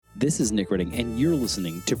This is Nick Redding, and you're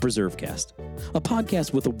listening to PreserveCast, a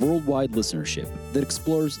podcast with a worldwide listenership that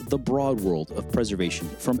explores the broad world of preservation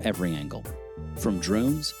from every angle, from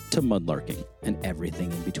drones to mudlarking and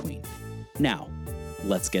everything in between. Now,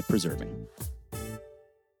 let's get preserving.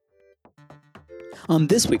 On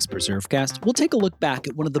this week's PreserveCast, we'll take a look back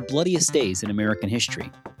at one of the bloodiest days in American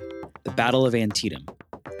history, the Battle of Antietam,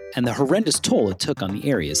 and the horrendous toll it took on the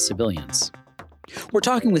area's civilians. We're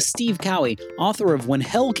talking with Steve Cowie, author of When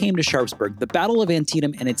Hell Came to Sharpsburg, the Battle of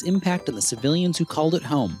Antietam and its impact on the civilians who called it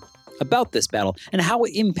home, about this battle and how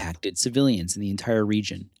it impacted civilians in the entire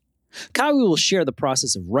region. Cowie will share the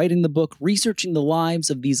process of writing the book, researching the lives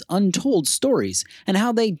of these untold stories, and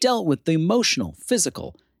how they dealt with the emotional,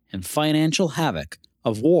 physical, and financial havoc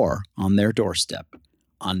of war on their doorstep,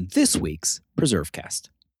 on this week's PreserveCast.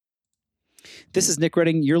 This is Nick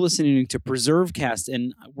Redding. You're listening to PreserveCast,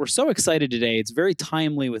 and we're so excited today. It's very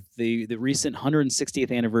timely with the recent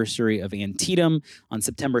 160th anniversary of Antietam on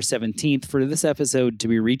September 17th for this episode to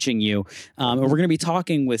be reaching you. And we're going to be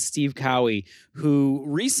talking with Steve Cowie, who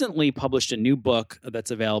recently published a new book that's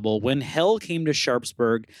available, When Hell Came to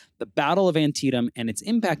Sharpsburg, the Battle of Antietam and its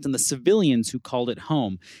impact on the civilians who called it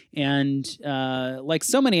home. And like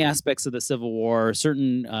so many aspects of the Civil War,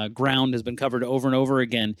 certain ground has been covered over and over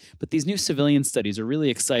again, but these new civilian studies are really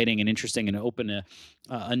exciting and interesting and open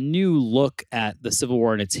a new look at the Civil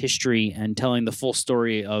War and its history and telling the full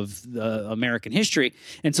story of the American history.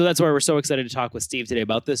 And so that's why we're so excited to talk with Steve today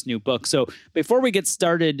about this new book. So before we get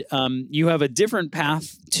started, you have a different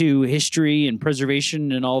path to history and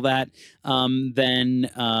preservation and all that than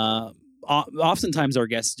oftentimes our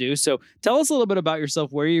guests do. So tell us a little bit about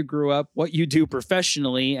yourself, where you grew up, what you do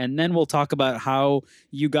professionally, and then we'll talk about how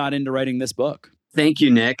you got into writing this book. Thank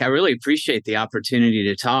you, Nick. I really appreciate the opportunity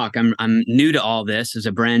to talk. I'm new to all this as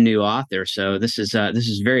a brand new author, so this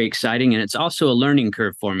is very exciting, and it's also a learning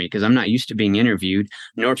curve for me because I'm not used to being interviewed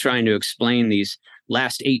nor trying to explain these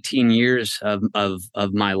last 18 years of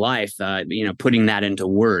my life, putting that into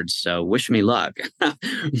words. So wish me luck.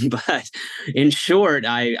 But in short,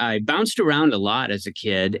 I bounced around a lot as a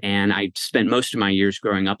kid, and I spent most of my years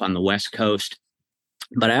growing up on the West Coast.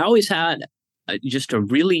 But I always had just a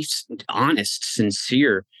really honest,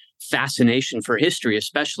 sincere fascination for history,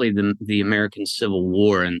 especially the American Civil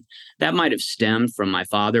War. And that might have stemmed from my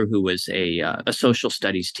father, who was a social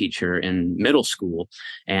studies teacher in middle school.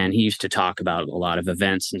 And he used to talk about a lot of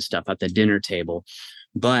events and stuff at the dinner table.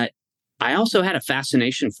 But I also had a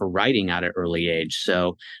fascination for writing at an early age.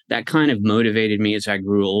 So that kind of motivated me as I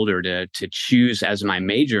grew older to choose as my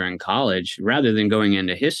major in college, rather than going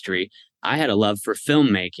into history. I had a love for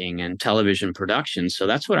filmmaking and television production. So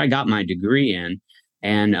that's what I got my degree in.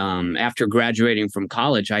 And after graduating from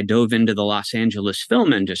college, I dove into the Los Angeles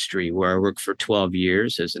film industry, where I worked for 12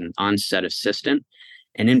 years as an on-set assistant.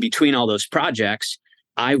 And in between all those projects,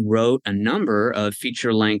 I wrote a number of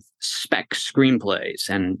feature-length spec screenplays.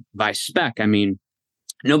 And by spec, I mean,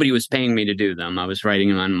 nobody was paying me to do them. I was writing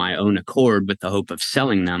them on my own accord with the hope of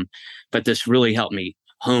selling them. But this really helped me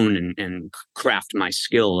hone and craft my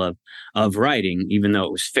skill of writing, even though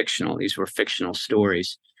it was fictional. These were fictional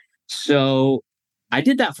stories. So I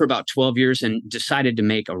did that for about 12 years and decided to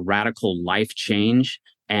make a radical life change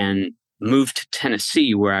and moved to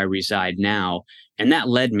Tennessee, where I reside now. And that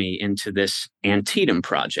led me into this Antietam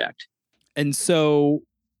project. And so,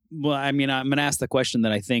 well, I mean, I'm going to ask the question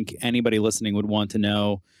that I think anybody listening would want to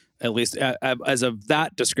know, at least as of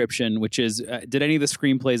that description, which is, did any of the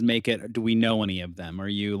screenplays make it? Do we know any of them? Are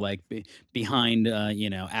you like behind,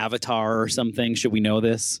 Avatar or something? Should we know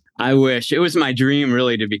this? I wish. It was my dream,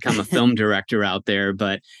 really, to become a film director out there.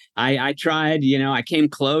 But I tried, I came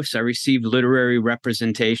close. I received literary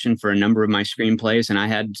representation for a number of my screenplays, and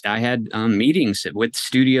I had meetings with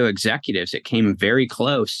studio executives. It came very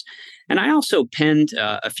close. And I also penned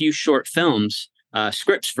a few short films,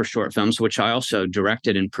 scripts for short films, which I also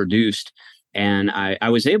directed and produced. And I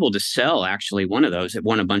was able to sell, actually, one of those. It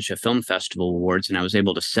won a bunch of film festival awards, and I was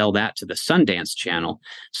able to sell that to the Sundance Channel.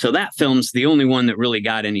 So that film's the only one that really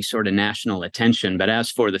got any sort of national attention. But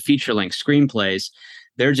as for the feature-length screenplays,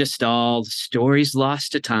 they're just all stories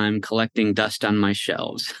lost to time collecting dust on my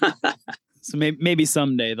shelves. So maybe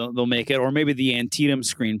someday they'll make it, or maybe the Antietam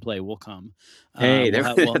screenplay will come. Hey,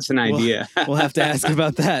 that's an idea. We'll have to ask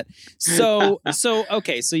about that. So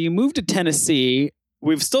you moved to Tennessee.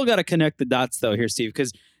 We've still got to connect the dots, though, here, Steve,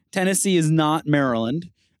 because Tennessee is not Maryland,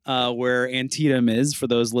 where Antietam is. For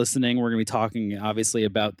those listening, we're going to be talking, obviously,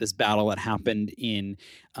 about this battle that happened in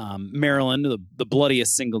Maryland, the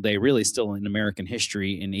bloodiest single day, really still in American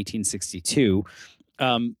history, in 1862.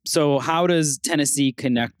 So how does Tennessee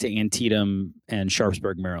connect to Antietam and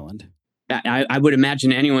Sharpsburg, Maryland? I would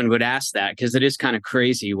imagine anyone would ask that, because it is kind of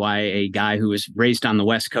crazy why a guy who was raised on the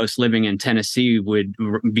West Coast living in Tennessee would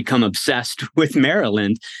become obsessed with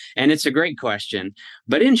Maryland. And it's a great question.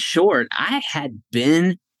 But in short, I had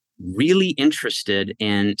been really interested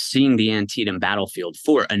in seeing the Antietam battlefield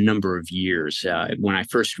for a number of years. When I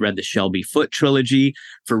first read the Shelby Foote trilogy,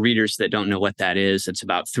 for readers that don't know what that is, it's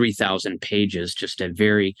about 3,000 pages, just a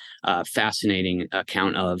very fascinating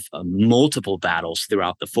account of multiple battles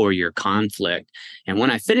throughout the 4-year conflict. And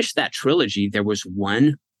when I finished that trilogy, there was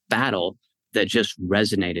one battle that just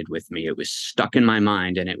resonated with me. It was stuck in my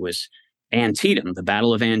mind, and it was Antietam, the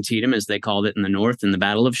Battle of Antietam, as they called it in the North, and the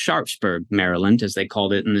Battle of Sharpsburg, Maryland, as they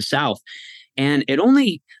called it in the South. And it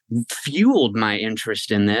only fueled my interest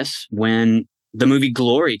in this when the movie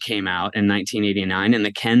Glory came out in 1989 and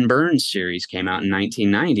the Ken Burns series came out in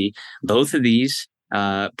 1990. Both of these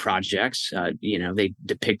projects, they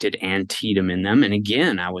depicted Antietam in them. And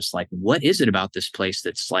again, I was like, what is it about this place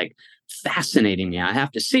that's like fascinating me? I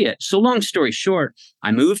have to see it. So long story short,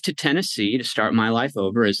 I moved to Tennessee to start my life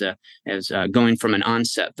over as going from an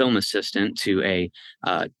on-set film assistant to a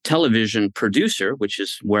television producer, which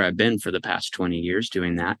is where I've been for the past 20 years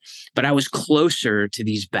doing that. But I was closer to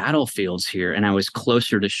these battlefields here, and I was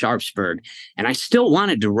closer to Sharpsburg, and I still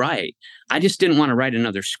wanted to write. I just didn't want to write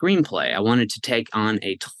another screenplay. I wanted to take on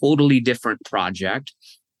a totally different project.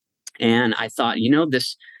 And I thought,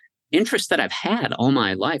 this interest that I've had all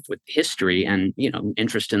my life with history and,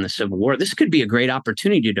 interest in the Civil War, this could be a great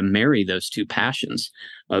opportunity to marry those two passions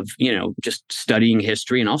of, just studying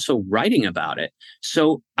history and also writing about it.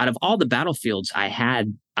 So out of all the battlefields I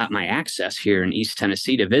had at my access here in East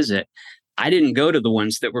Tennessee to visit, I didn't go to the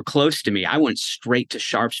ones that were close to me. I went straight to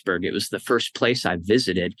Sharpsburg. It was the first place I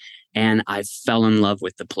visited, and I fell in love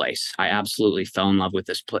with the place. I absolutely fell in love with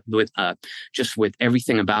this with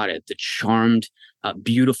everything about it. The charmed,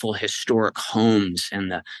 beautiful historic homes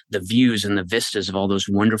and the views and the vistas of all those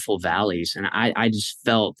wonderful valleys. And I just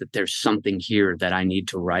felt that there's something here that I need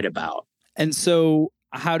to write about. And so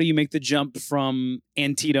how do you make the jump from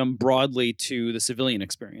Antietam broadly to the civilian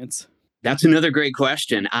experience? That's another great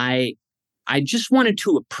question. I just wanted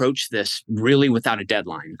to approach this really without a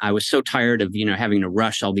deadline. I was so tired of, having to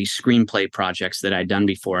rush all these screenplay projects that I'd done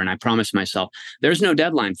before. And I promised myself, there's no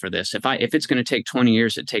deadline for this. If it's going to take 20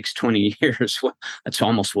 years, it takes 20 years. Well, that's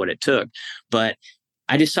almost what it took. But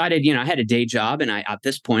I decided, I had a day job, and at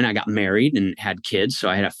this point I got married and had kids. So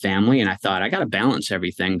I had a family, and I thought I got to balance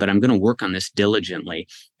everything, but I'm going to work on this diligently.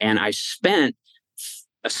 And I spent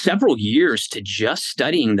several years to just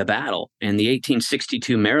studying the battle and the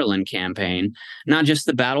 1862 Maryland campaign, not just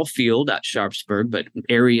the battlefield at Sharpsburg, but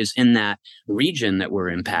areas in that region that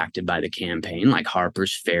were impacted by the campaign, like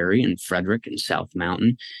Harper's Ferry and Frederick and South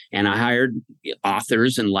Mountain. And I hired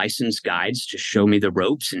authors and licensed guides to show me the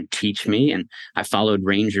ropes and teach me. And I followed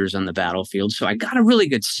rangers on the battlefield. So I got a really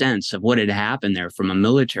good sense of what had happened there from a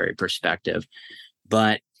military perspective.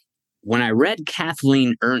 But when I read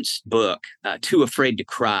Kathleen Ernst's book, Too Afraid to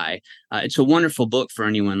Cry, it's a wonderful book for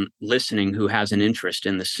anyone listening who has an interest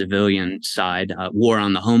in the civilian side, war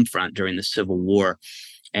on the home front during the Civil War.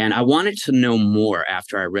 And I wanted to know more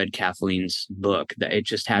after I read Kathleen's book. That it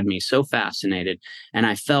just had me so fascinated. And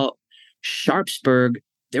I felt Sharpsburg,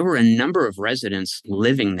 there were a number of residents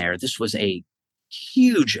living there. This was a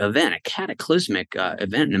huge event, a cataclysmic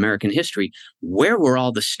event in American history. Where were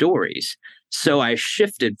all the stories? So I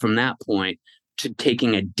shifted from that point to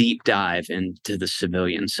taking a deep dive into the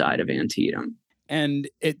civilian side of Antietam. And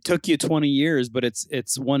it took you 20 years, but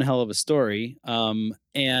it's one hell of a story.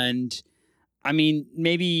 And I mean,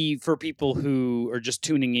 maybe for people who are just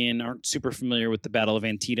tuning in, aren't super familiar with the Battle of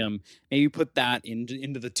Antietam, maybe put that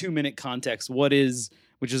into the 2-minute context.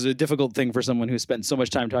 Which is a difficult thing for someone who spent so much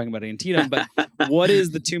time talking about Antietam, but what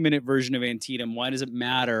is the 2-minute version of Antietam? Why does it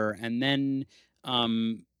matter? And then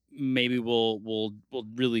maybe we'll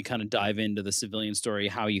really kind of dive into the civilian story,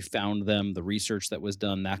 how you found them, the research that was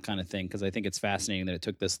done, that kind of thing, because I think it's fascinating that it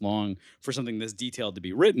took this long for something this detailed to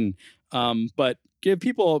be written. But paint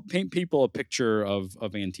people a picture of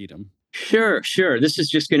Antietam. Sure. This is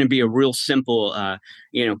just going to be a real simple,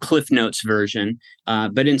 Cliff Notes version,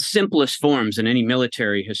 but in simplest forms. And any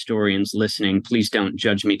military historians listening, please don't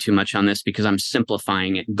judge me too much on this because I'm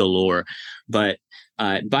simplifying it galore. But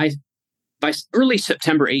by early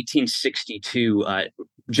September 1862,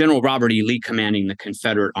 General Robert E. Lee, commanding the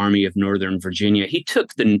Confederate Army of Northern Virginia, he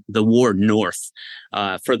took the war north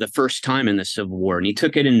for the first time in the Civil War, and he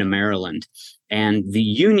took it into Maryland. And the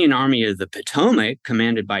Union Army of the Potomac,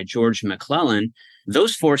 commanded by George McClellan,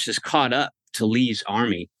 those forces caught up to Lee's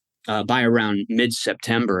army by around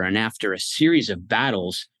mid-September. And after a series of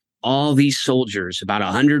battles, all these soldiers, about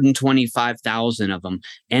 125,000 of them,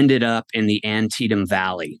 ended up in the Antietam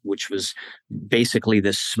Valley, which was basically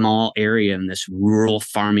this small area in this rural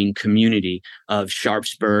farming community of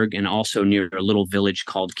Sharpsburg, and also near a little village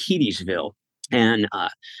called Keedysville. And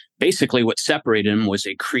basically what separated them was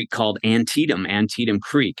a creek called Antietam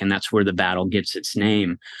Creek, and that's where the battle gets its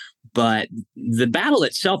name. But the battle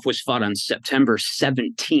itself was fought on September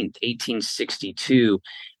 17th, 1862,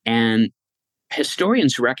 and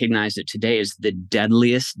historians recognize it today as the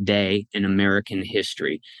deadliest day in American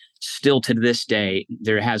history. Still to this day,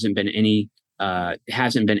 there hasn't been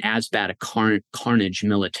as bad a carnage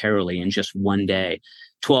militarily in just one day.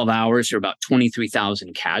 12 hours or about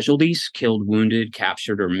 23,000 casualties, killed, wounded,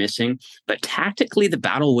 captured, or missing. But tactically, the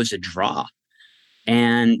battle was a draw.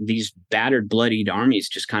 And these battered, bloodied armies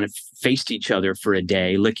just kind of faced each other for a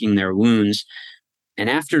day, licking their wounds.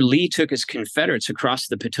 And after Lee took his Confederates across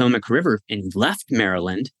the Potomac River and left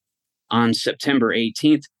Maryland on September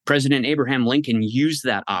 18th, President Abraham Lincoln used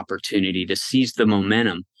that opportunity to seize the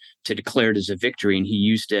momentum to declare it as a victory. And he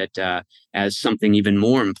used it as something even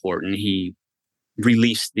more important. He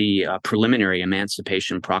released the preliminary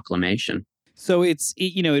Emancipation Proclamation. So it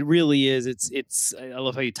really is. It's. I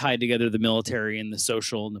love how you tied together the military and the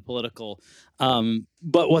social and the political.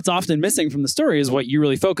 But what's often missing from the story is what you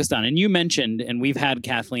really focused on. And you mentioned, and we've had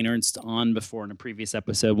Kathleen Ernst on before in a previous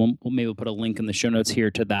episode. We'll put a link in the show notes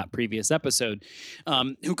here to that previous episode,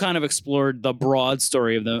 who kind of explored the broad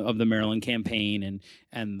story of the Maryland campaign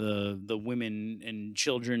and the women and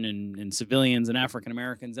children and civilians and African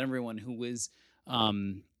Americans, everyone who was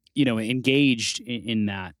engaged in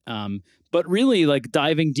that. But really, like,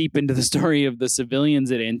 diving deep into the story of the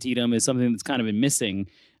civilians at Antietam is something that's kind of been missing.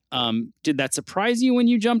 Did that surprise you when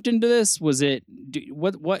you jumped into this? Was it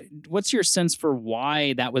what's your sense for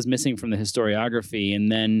why that was missing from the historiography? And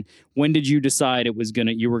then when did you decide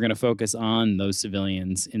you were gonna focus on those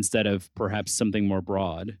civilians instead of perhaps something more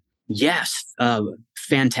broad? Yes,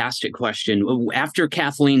 fantastic question. After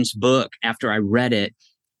Kathleen's book, after I read it,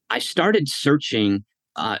 I started searching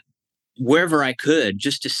wherever I could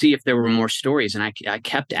just to see if there were more stories. And I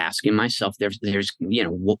kept asking myself, there's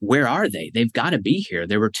where are they? They've got to be here.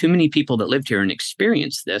 There were too many people that lived here and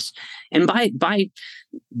experienced this. And by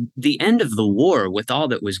the end of the war, with all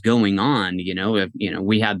that was going on,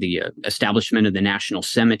 we had the establishment of the National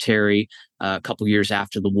Cemetery a couple years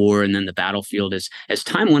after the war, and then the battlefield. As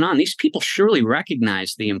time went on, these people surely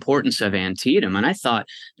recognized the importance of Antietam. And I thought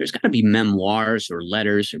there's got to be memoirs or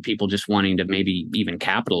letters or people just wanting to maybe even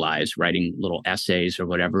capitalize, writing little essays or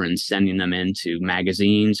whatever and sending them into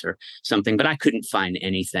magazines or something. But I couldn't find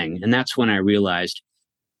anything. And that's when I realized,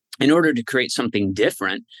 in order to create something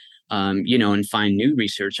different, and find new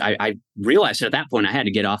research, I realized at that point I had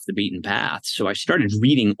to get off the beaten path. So I started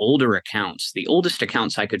reading older accounts, the oldest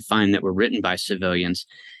accounts I could find that were written by civilians.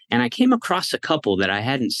 And I came across a couple that I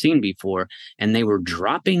hadn't seen before, and they were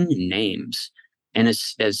dropping names. And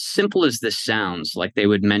as simple as this sounds, like they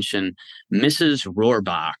would mention Mrs.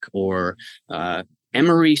 Rohrbach or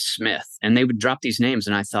Emery Smith, and they would drop these names.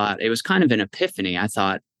 And I thought, it was kind of an epiphany. I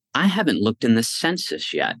thought, I haven't looked in the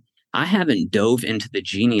census yet. I haven't dove into the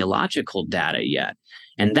genealogical data yet.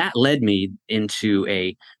 And that led me into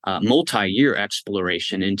a multi-year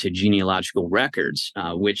exploration into genealogical records,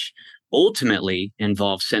 which ultimately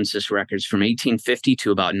involved census records from 1850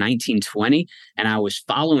 to about 1920. And I was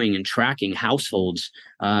following and tracking households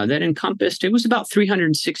that encompassed, it was about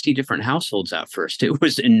 360 different households at first. It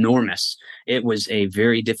was enormous. It was a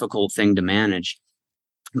very difficult thing to manage.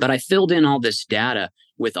 But I filled in all this data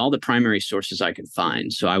with all the primary sources I could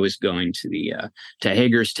find. So I was going to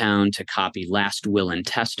Hagerstown to copy last will and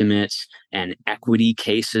testaments and equity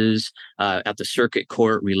cases at the circuit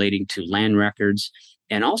court relating to land records.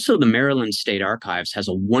 And also the Maryland State Archives has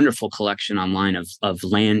a wonderful collection online of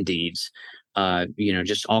land deeds,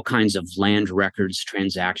 just all kinds of land records,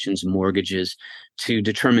 transactions, mortgages, to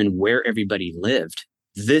determine where everybody lived.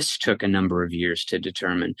 This took a number of years to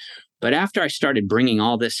determine. But after I started bringing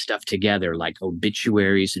all this stuff together, like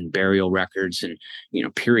obituaries and burial records and,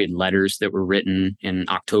 period letters that were written in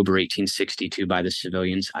October 1862 by the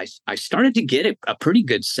civilians, I started to get a pretty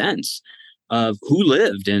good sense of who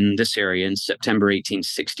lived in this area in September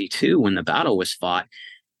 1862 when the battle was fought.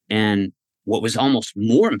 And what was almost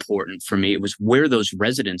more important for me, it was where those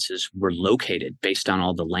residences were located based on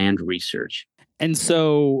all the land research. And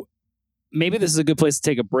so maybe this is a good place to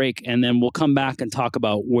take a break, and then we'll come back and talk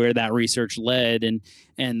about where that research led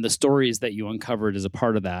and the stories that you uncovered as a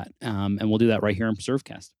part of that. And we'll do that right here on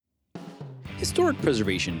PreserveCast. Historic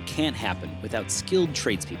preservation can't happen without skilled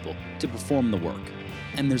tradespeople to perform the work.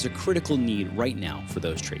 And there's a critical need right now for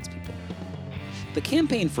those tradespeople. The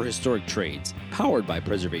Campaign for Historic Trades, powered by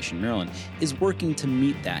Preservation Maryland, is working to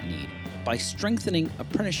meet that need by strengthening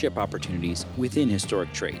apprenticeship opportunities within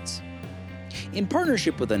historic trades. In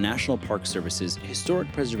partnership with the National Park Service's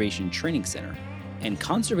Historic Preservation Training Center and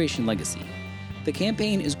Conservation Legacy, the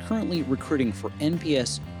campaign is currently recruiting for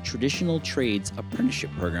NPS Traditional Trades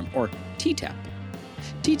Apprenticeship Program, or TTAP.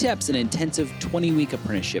 TTAP's an intensive 20-week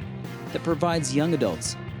apprenticeship that provides young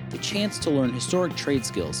adults the chance to learn historic trade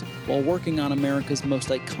skills while working on America's most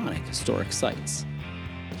iconic historic sites.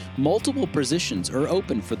 Multiple positions are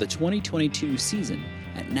open for the 2022 season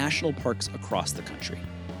at national parks across the country.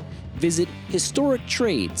 Visit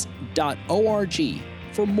historictrades.org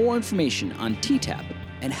for more information on TTAP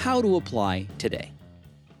and how to apply today.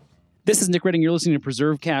 This is Nick Redding. You're listening to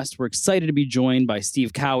PreserveCast. We're excited to be joined by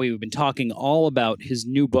Steve Cowie. We've been talking all about his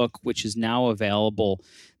new book, which is now available.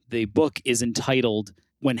 The book is entitled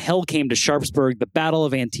When Hell Came to Sharpsburg, The Battle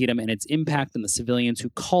of Antietam and Its Impact on the Civilians Who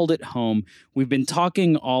Called It Home. We've been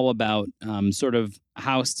talking all about sort of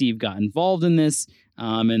how Steve got involved in this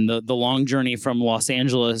and the long journey from Los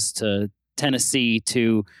Angeles to Tennessee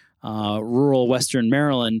to rural Western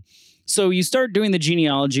Maryland. So you start doing the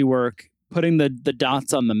genealogy work, putting the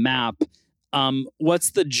dots on the map.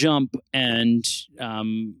 What's the jump, and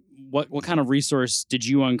what kind of resource did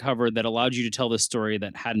you uncover that allowed you to tell this story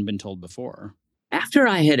that hadn't been told before? After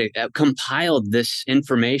I had compiled this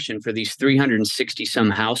information for these 360 some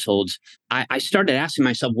households, I started asking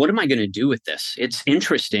myself, what am I going to do with this? It's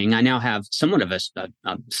interesting. I now have somewhat of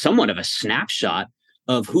a snapshot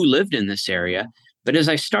of who lived in this area. But as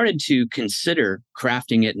I started to consider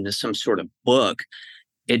crafting it into some sort of book,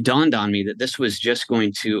 it dawned on me that this was just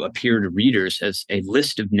going to appear to readers as a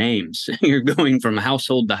list of names. You're going from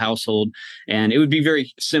household to household, and it would be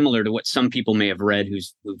very similar to what some people may have read who've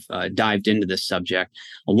dived into this subject.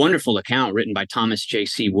 A wonderful account written by Thomas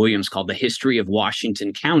J.C. Williams called The History of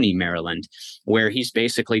Washington County, Maryland, where he's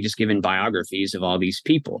basically just given biographies of all these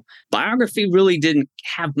people. Biography really didn't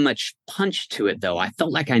have much punch to it, though. I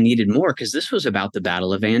felt like I needed more because this was about the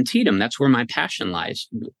Battle of Antietam. That's where my passion lied,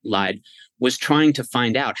 was trying to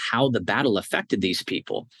find out how the battle affected these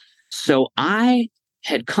people. So I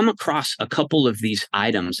had come across a couple of these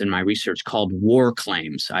items in my research called war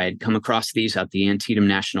claims. I had come across these at the Antietam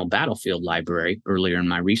National Battlefield Library earlier in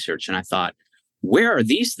my research, and I thought, where are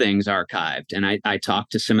these things archived? And I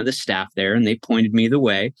talked to some of the staff there, and they pointed me the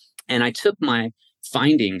way, and I took my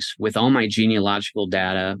findings with all my genealogical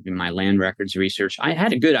data and my land records research. I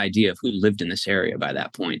had a good idea of who lived in this area by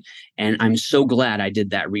that point. And I'm so glad I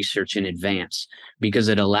did that research in advance because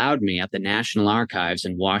it allowed me at the National Archives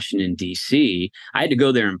in Washington, D.C. I had to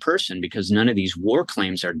go there in person because none of these war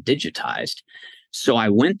claims are digitized. So I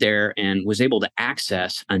went there and was able to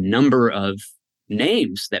access a number of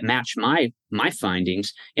names that match my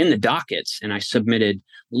findings in the dockets. And I submitted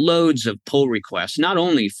loads of pull requests, not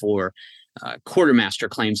only for quartermaster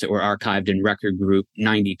claims that were archived in Record Group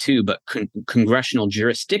 92, but congressional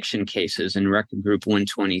jurisdiction cases in Record Group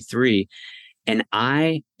 123. And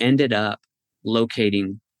I ended up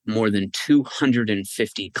locating more than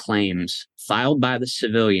 250 claims filed by the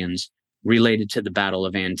civilians related to the Battle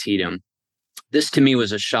of Antietam. This to me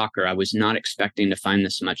was a shocker. I was not expecting to find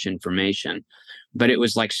this much information, but it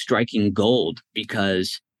was like striking gold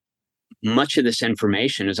because much of this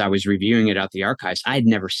information, as I was reviewing it at the archives, I had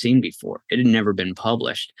never seen before. It had never been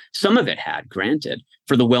published. Some of it had, granted,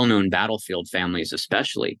 for the well-known battlefield families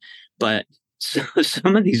especially. But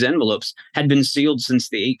some of these envelopes had been sealed since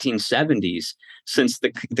the 1870s, since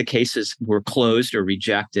the cases were closed or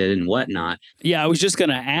rejected and whatnot. Yeah, I was just going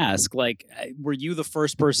to ask, were you the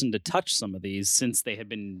first person to touch some of these since they had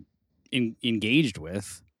been engaged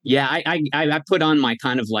with? Yeah, I put on my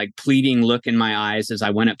kind of like pleading look in my eyes as I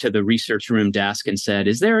went up to the research room desk and said,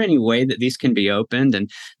 is there any way that these can be opened? And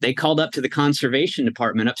they called up to the conservation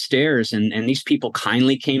department upstairs, and these people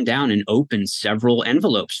kindly came down and opened several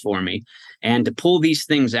envelopes for me. And to pull these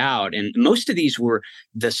things out, and most of these were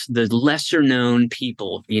the lesser known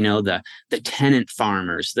people, the tenant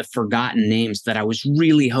farmers, the forgotten names that I was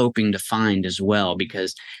really hoping to find as well,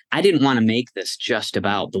 because I didn't want to make this just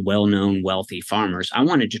about the well-known wealthy farmers. I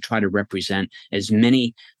wanted to try to represent as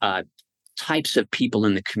many types of people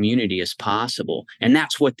in the community as possible. And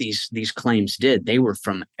that's what these claims did. They were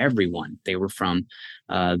from everyone. They were from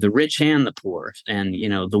the rich and the poor, and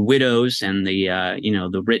the widows and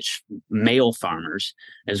the rich male farmers,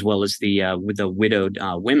 as well as the widowed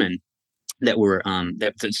women that were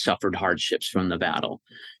that suffered hardships from the battle.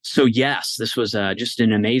 So yes, this was just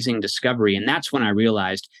an amazing discovery, and that's when I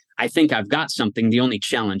realized I think I've got something. The only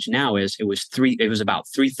challenge now is it was about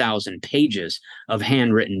 3,000 pages of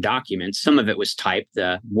handwritten documents. Some of it was typed,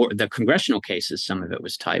 the congressional cases, some of it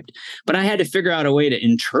was typed, but I had to figure out a way to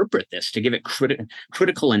interpret this, to give it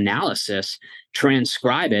critical analysis,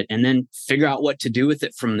 transcribe it, and then figure out what to do with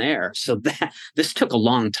it from there. So this took a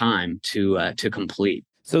long time to complete.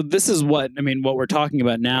 So this is what we're talking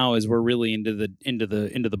about now is we're really into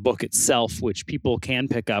the book itself, which people can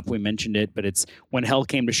pick up. We mentioned it, but it's When Hell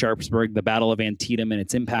Came to Sharpsburg, the Battle of Antietam and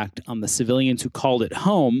its impact on the civilians who called it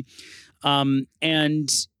home. And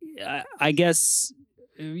I guess,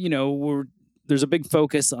 there's a big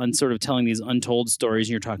focus on sort of telling these untold stories.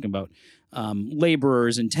 And you're talking about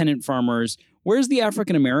laborers and tenant farmers. Where's the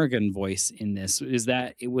African American voice in this? Was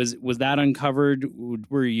that uncovered?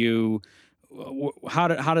 Were you... How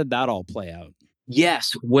did that all play out?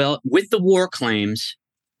 Yes. Well, with the war claims,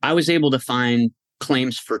 I was able to find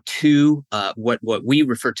claims for two, what we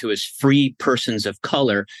refer to as free persons of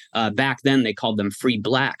color. Back then, they called them free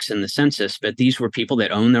blacks in the census, but these were people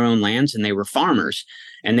that owned their own lands and they were farmers,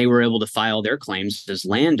 and they were able to file their claims as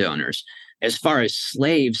landowners. As far as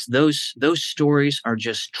slaves, those stories are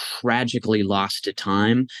just tragically lost to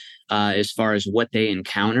time. As far as what they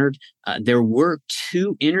encountered, there were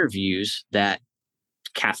two interviews that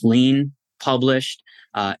Kathleen published.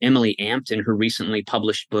 Emily Ampt, in her recently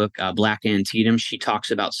published book, Black Antietam, she talks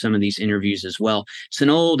about some of these interviews as well. It's an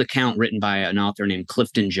old account written by an author named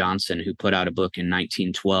Clifton Johnson, who put out a book in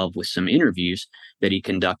 1912 with some interviews that he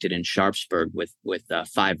conducted in Sharpsburg with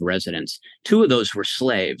 5 residents. 2 of those were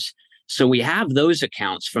slaves. So we have those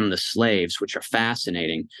accounts from the slaves, which are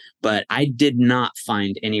fascinating, but I did not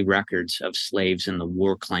find any records of slaves in the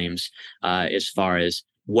war claims as far as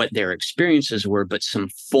what their experiences were. But some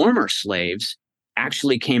former slaves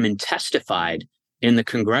actually came and testified in the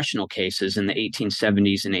congressional cases in the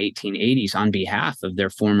 1870s and 1880s on behalf of their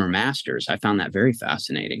former masters. I found that very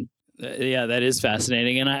fascinating. Yeah, that is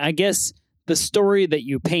fascinating. And I guess the story that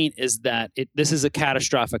you paint is that this is a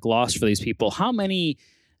catastrophic loss for these people. How many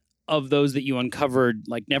of those that you uncovered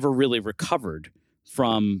never really recovered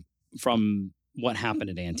from what happened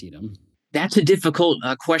at Antietam? That's a difficult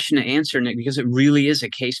question to answer, Nick, because it really is a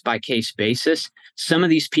case-by-case basis. Some of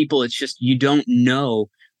these people, it's just you don't know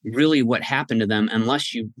really what happened to them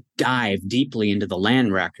unless you dive deeply into the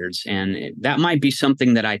land records. And that might be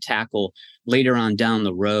something that I tackle later on down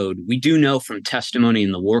the road. We do know from testimony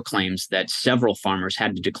in the war claims that several farmers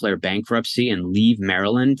had to declare bankruptcy and leave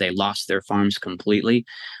Maryland. They lost their farms completely.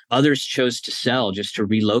 Others chose to sell just to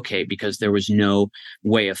relocate because there was no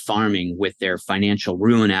way of farming with their financial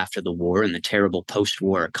ruin after the war and the terrible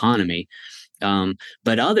post-war economy.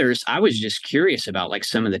 But others, I was just curious about,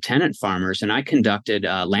 some of the tenant farmers, and I conducted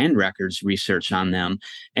land records research on them.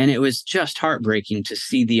 And it was just heartbreaking to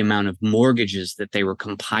see the amount of mortgages that they were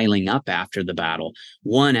compiling up after the battle,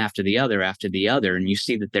 one after the other. And you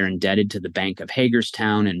see that they're indebted to the Bank of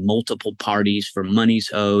Hagerstown and multiple parties for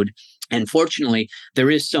monies owed. And fortunately,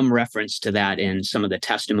 there is some reference to that in some of the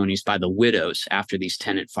testimonies by the widows after these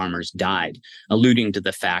tenant farmers died, alluding to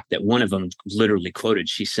the fact that one of them literally quoted,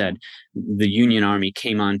 she said, "The Union Army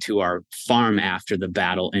came onto our farm after the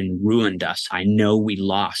battle and ruined us. I know we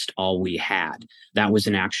lost all we had." That was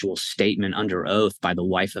an actual statement under oath by the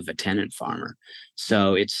wife of a tenant farmer.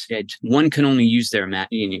 So one can only use their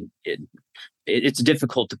imagination. It's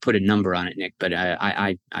difficult to put a number on it, Nick, but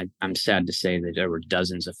I'm sad to say that there were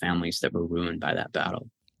dozens of families that were ruined by that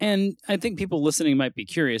battle. And I think people listening might be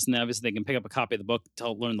curious, and obviously they can pick up a copy of the book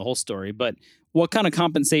to learn the whole story. But what kind of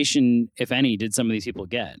compensation, if any, did some of these people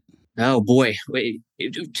get? Oh boy!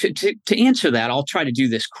 To answer that, I'll try to do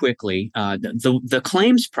this quickly. The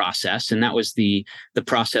claims process, and that was the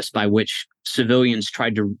process by which civilians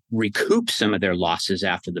tried to recoup some of their losses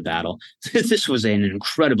after the battle. This was an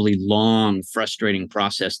incredibly long, frustrating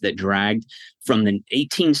process that dragged from the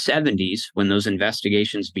 1870s, when those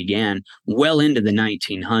investigations began, well into the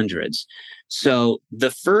 1900s. So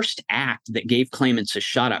the first act that gave claimants a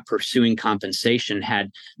shot at pursuing compensation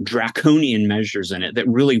had draconian measures in it that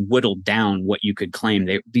really whittled down what you could claim.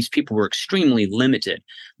 These people were extremely limited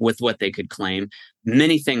with what they could claim.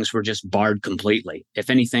 Many things were just barred completely. If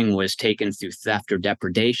anything was taken through theft or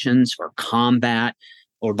depredations or combat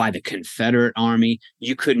or by the Confederate Army,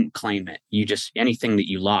 you couldn't claim it. Anything that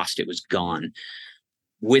you lost, it was gone.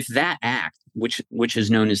 With that act, which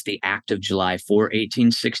is known as the Act of July 4,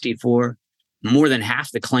 1864, more than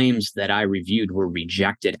half the claims that I reviewed were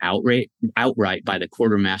rejected outright by the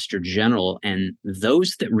Quartermaster General. And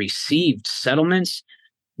those that received settlements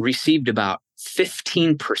received about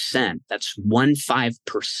 15%. That's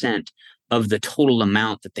 15% of the total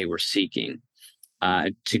amount that they were seeking.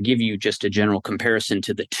 To give you just a general comparison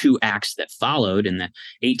to the two acts that followed in the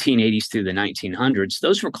 1880s through the 1900s,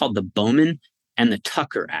 those were called the Bowman and the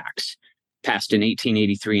Tucker Acts, passed in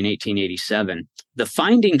 1883 and 1887. The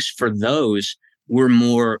findings for those were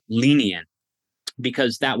more lenient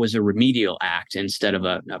because that was a remedial act instead of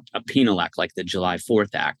a penal act like the July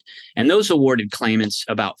 4th Act. And those awarded claimants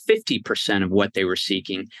about 50% of what they were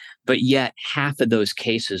seeking, but yet half of those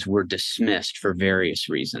cases were dismissed for various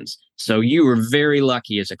reasons. So you were very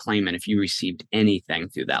lucky as a claimant if you received anything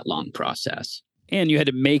through that long process. And you had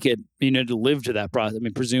to make it, to live to that process. I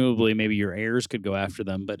mean, presumably maybe your heirs could go after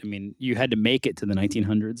them, but I mean, you had to make it to the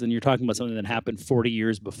 1900s, and you're talking about something that happened 40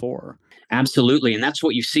 years before. Absolutely, and that's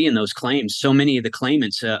what you see in those claims. So many of the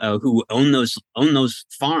claimants who own those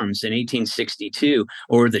farms in 1862,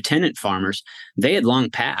 or the tenant farmers, they had long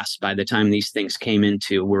passed by the time these things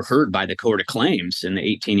were heard by the Court of Claims in the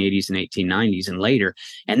 1880s and 1890s and later.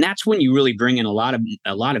 And that's when you really bring in a lot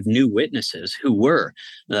of new witnesses who were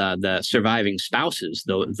the surviving spouses,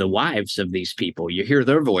 the wives of these people. You hear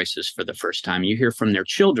their voices for the first time. You hear from their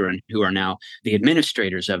children, who are now the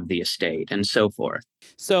administrators of the estate, and so forth.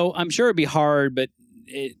 So I'm sure it'd be hard, but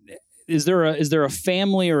is there a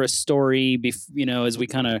family or a story, as we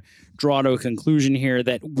kind of draw to a conclusion here,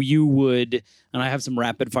 that you would, and I have some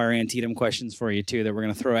rapid fire Antietam questions for you too that we're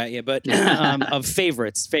going to throw at you, but of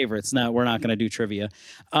favorites. No, we're not going to do trivia.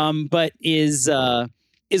 But is there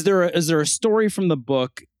a story from the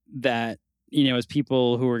book that, as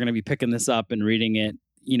people who are going to be picking this up and reading it,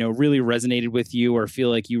 really resonated with you, or feel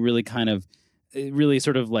like you really it really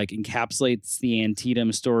sort of like encapsulates the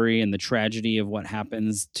Antietam story and the tragedy of what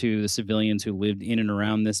happens to the civilians who lived in and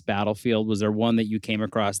around this battlefield? Was there one that you came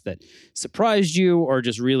across that surprised you, or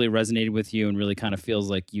just really resonated with you and really kind of feels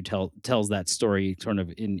like you tells that story sort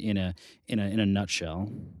of in a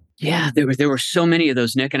nutshell? Yeah, there were so many of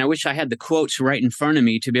those, Nick, and I wish I had the quotes right in front of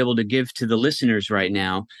me to be able to give to the listeners right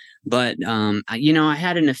now. But I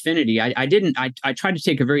had an affinity. I tried to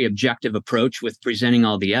take a very objective approach with presenting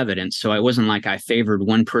all the evidence, so it wasn't like I favored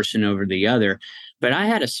one person over the other. But I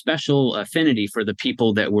had a special affinity for the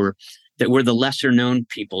people that were the lesser known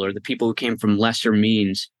people, or the people who came from lesser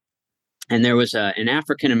means. And there was an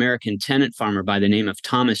African American tenant farmer by the name of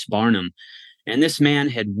Thomas Barnum. And this man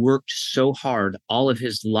had worked so hard all of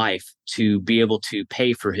his life to be able to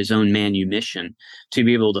pay for his own manumission, to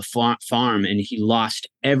be able to farm, and he lost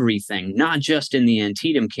everything, not just in the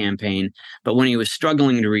Antietam campaign, but when he was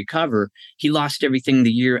struggling to recover, he lost everything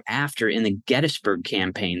the year after in the Gettysburg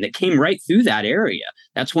campaign that came right through that area.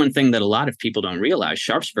 That's one thing that a lot of people don't realize.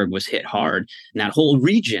 Sharpsburg was hit hard, and that whole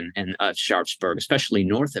region of Sharpsburg, especially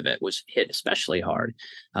north of it, was hit especially hard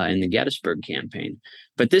in the Gettysburg campaign.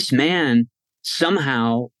 But this man,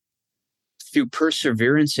 somehow, through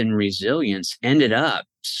perseverance and resilience, ended up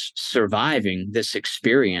surviving this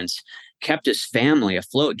experience, kept his family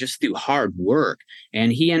afloat just through hard work.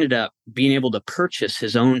 And he ended up being able to purchase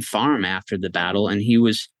his own farm after the battle. And he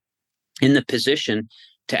was in the position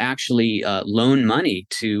to actually loan money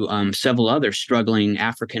to several other struggling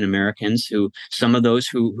African Americans, some of those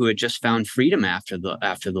who had just found freedom after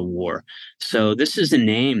the war. So this is a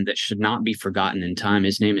name that should not be forgotten in time.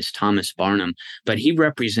 His name is Thomas Barnum, but he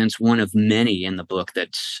represents one of many in the book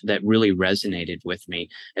that really resonated with me,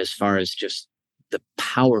 as far as just the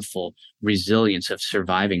powerful resilience of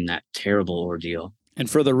surviving that terrible ordeal. And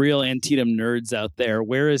for the real Antietam nerds out there,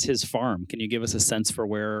 where is his farm? Can you give us a sense for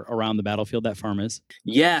where around the battlefield that farm is?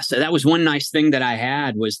 Yes, that was one nice thing that I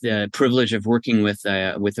had, was the privilege of working with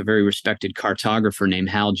a very respected cartographer named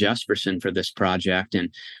Hal Jesperson for this project, and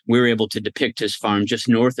we were able to depict his farm just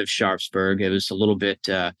north of Sharpsburg. It was a little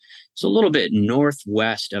bit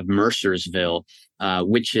northwest of Mercersville,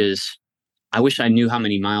 which is, I wish I knew how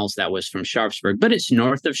many miles that was from Sharpsburg, but it's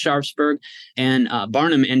north of Sharpsburg. And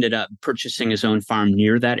Barnum ended up purchasing his own farm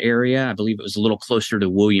near that area. I believe it was a little closer to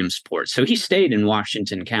Williamsport. So he stayed in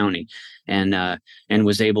Washington County and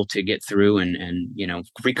was able to get through and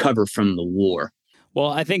recover from the war. Well,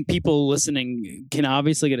 I think people listening can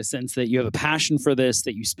obviously get a sense that you have a passion for this,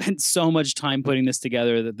 that you spent so much time putting this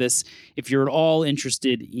together, that this, if you're at all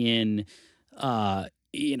interested in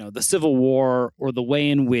the Civil War, or the way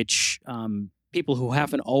in which people who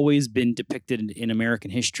haven't always been depicted in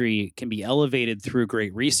American history can be elevated through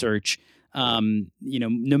great research,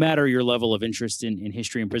 no matter your level of interest in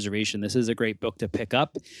history and preservation, this is a great book to pick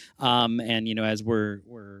up. And as we're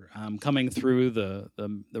coming through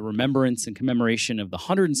the remembrance and commemoration of the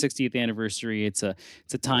 160th anniversary, it's a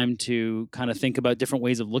time to kind of think about different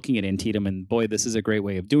ways of looking at Antietam. And boy, this is a great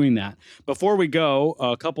way of doing that. Before we go,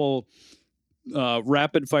 a couple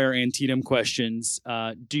rapid fire Antietam questions.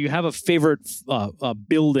 Do you have a favorite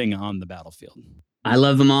building on the battlefield? I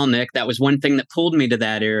love them all, Nick. That was one thing that pulled me to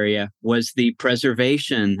that area was the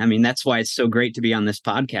preservation. I mean, that's why it's so great to be on this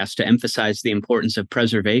podcast to emphasize the importance of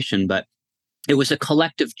preservation. But it was a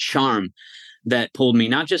collective charm that pulled me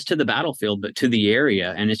not just to the battlefield, but to the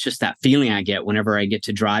area. And it's just that feeling I get whenever I get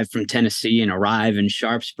to drive from Tennessee and arrive in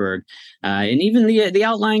Sharpsburg, and even the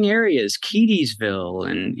outlying areas, Keedysville,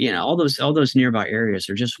 and all those nearby areas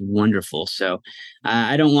are just wonderful. So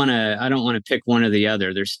I don't want to pick one or the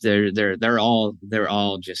other. They're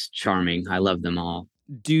all just charming. I love them all.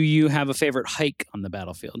 Do you have a favorite hike on the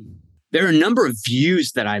battlefield? There are a number of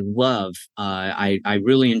views that I love. I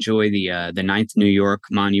really enjoy the Ninth New York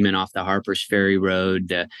Monument off the Harpers Ferry Road,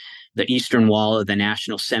 the eastern wall of the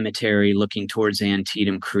National Cemetery looking towards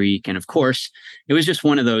Antietam Creek. And of course, it was just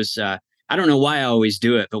one of those, I don't know why I always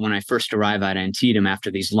do it, but when I first arrive at Antietam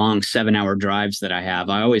after these long 7-hour drives that I have,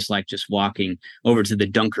 I always like just walking over to the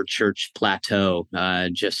Dunker Church Plateau,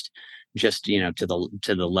 just to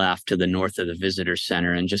the left, to the north of the visitor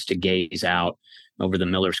center, and just to gaze out over the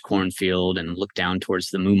Miller's cornfield and look down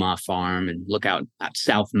towards the Mumma farm and look out at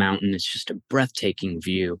South Mountain. It's just a breathtaking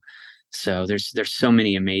view. So there's so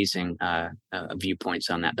many amazing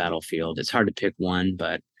viewpoints on that battlefield. It's hard to pick one,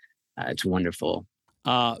 but it's wonderful.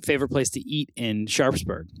 Favorite place to eat in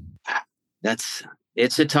Sharpsburg?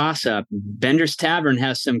 It's a toss-up. Bender's Tavern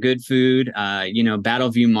has some good food.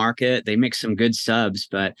 Battleview Market, they make some good subs,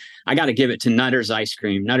 but I got to give it to Nutter's Ice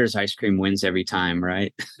Cream. Nutter's Ice Cream wins every time,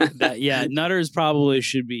 right? Nutter's probably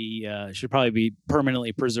should probably be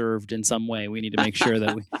permanently preserved in some way. We need to make sure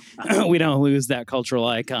that we don't lose that cultural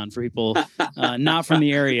icon for people not from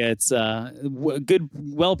the area. It's good,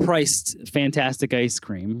 well-priced, fantastic ice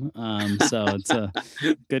cream. So it's a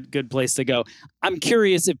good place to go. I'm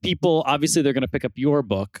curious if people, obviously they're going to pick up your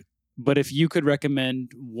book, but if you could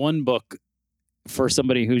recommend one book for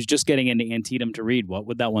somebody who's just getting into Antietam to read, what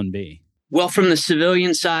would that one be? Well, from the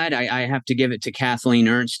civilian side, I have to give it to Kathleen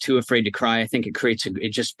Ernst, Too Afraid to Cry. I think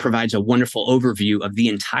it just provides a wonderful overview of the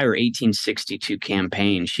entire 1862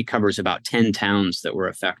 campaign. She covers about 10 towns that were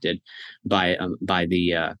affected by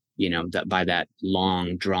that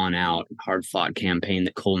long, drawn out, hard fought campaign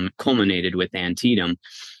that culminated with Antietam.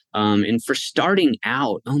 And for starting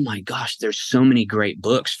out, oh my gosh, there's so many great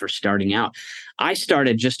books for starting out. I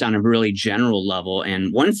started just on a really general level.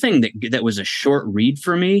 And one thing that was a short read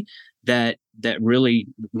for me that really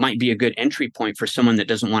might be a good entry point for someone that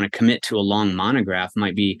doesn't want to commit to a long monograph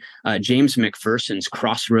might be James McPherson's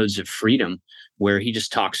Crossroads of Freedom, where he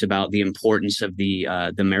just talks about the importance of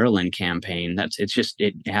the Maryland campaign.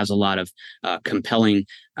 It has a lot of compelling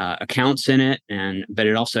accounts in it, but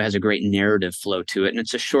it also has a great narrative flow to it, and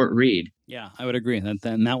it's a short read. Yeah, I would agree.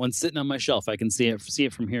 That one's sitting on my shelf. I can see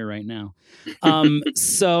it from here right now.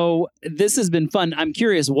 So this has been fun. I'm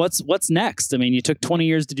curious, what's next? I mean, you took 20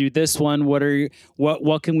 years to do this one.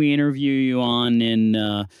 What can we interview you on in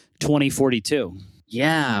 2042?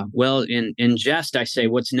 Yeah, well, in jest, I say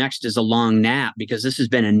what's next is a long nap, because this has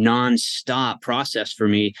been a nonstop process for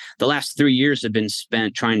me. The last 3 years have been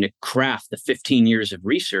spent trying to craft the 15 years of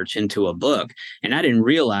research into a book. And I didn't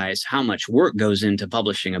realize how much work goes into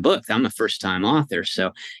publishing a book. I'm a first-time author,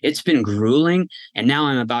 so it's been grueling. And now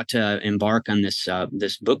I'm about to embark on this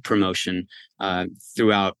book promotion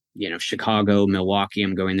throughout Chicago, Milwaukee.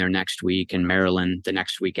 I'm going there next week, and Maryland the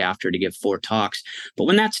next week after to give 4 talks. But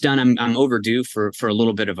when that's done, I'm overdue for a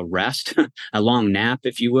little bit of a rest, a long nap,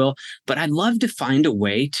 if you will. But I'd love to find a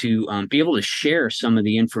way to be able to share some of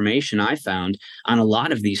the information I found on a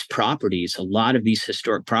lot of these properties, a lot of these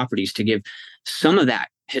historic properties, to give some of that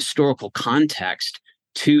historical context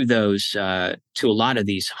to a lot of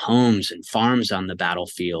these homes and farms on the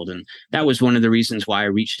battlefield. And that was one of the reasons why I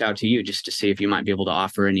reached out to you, just to see if you might be able to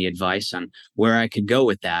offer any advice on where I could go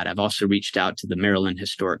with that. I've also reached out to the Maryland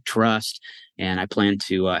Historic Trust, and I plan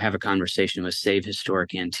to have a conversation with Save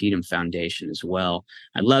Historic Antietam Foundation as well.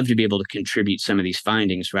 I'd love to be able to contribute some of these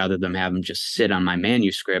findings rather than have them just sit on my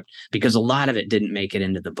manuscript, because a lot of it didn't make it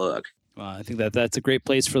into the book. Well, I think that's a great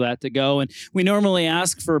place for that to go. And we normally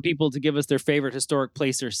ask for people to give us their favorite historic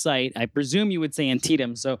place or site. I presume you would say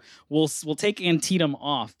Antietam, so we'll take Antietam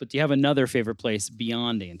off. But do you have another favorite place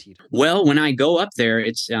beyond Antietam? Well, when I go up there,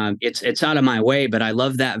 it's out of my way, but I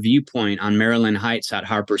love that viewpoint on Maryland Heights at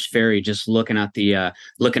Harpers Ferry, just looking at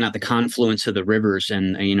the confluence of the rivers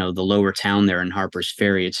and the lower town there in Harpers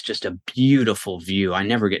Ferry. It's just a beautiful view. I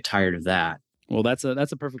never get tired of that. Well, that's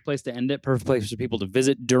a perfect place to end it. Perfect place for people to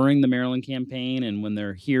visit during the Maryland campaign and when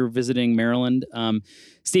they're here visiting Maryland.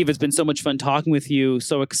 Steve, it's been so much fun talking with you.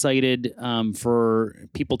 So excited for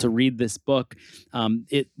people to read this book.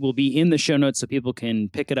 It will be in the show notes so people can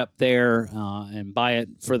pick it up there and buy it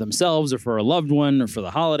for themselves or for a loved one or for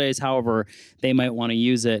the holidays, however they might want to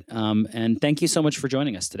use it. And thank you so much for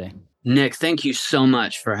joining us today. Nick, thank you so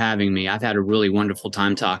much for having me. I've had a really wonderful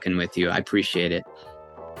time talking with you. I appreciate it.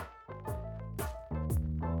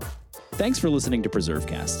 Thanks for listening to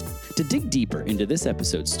PreserveCast. To dig deeper into this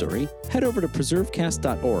episode's story, head over to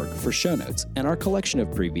preservecast.org for show notes and our collection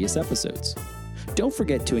of previous episodes. Don't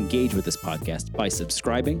forget to engage with this podcast by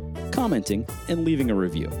subscribing, commenting, and leaving a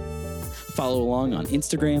review. Follow along on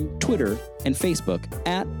Instagram, Twitter, and Facebook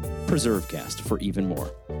at PreserveCast for even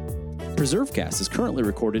more. PreserveCast is currently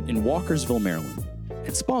recorded in Walkersville, Maryland,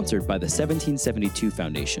 and sponsored by the 1772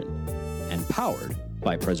 Foundation, and powered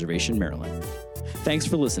by Preservation Maryland. Thanks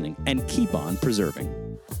for listening, and keep on preserving.